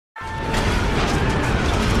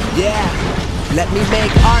Yeah, let me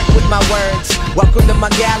make art with my words. Welcome to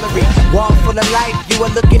my gallery. Wall full of light, you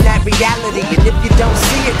are looking at reality. And if you don't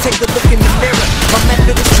see it, take a look in the mirror. My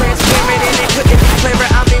method is transparent and it couldn't be clearer.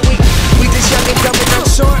 I mean, we just young and dumb and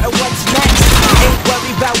unsure of what's next. Ain't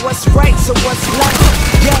worried about what's right, so what's left?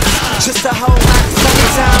 Yeah, just a whole lot of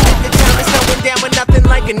summertime. At the time it's going down with nothing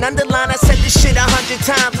like an underline. I said this shit 100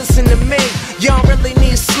 times, listen to me. You don't really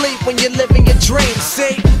need sleep when you're living your dreams.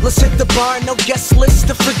 See, let's hit the bar, no guest list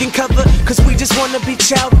to freaking cover. Cause we just wanna be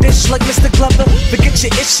childish like Mr. Glover. Forget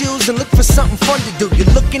your issues and look for something fun to do.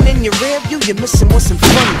 You're looking in your rear view, you're missing what's in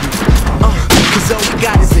front of you. Cause all we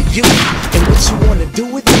got is a youth, and what you wanna do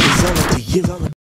with it is all up to you.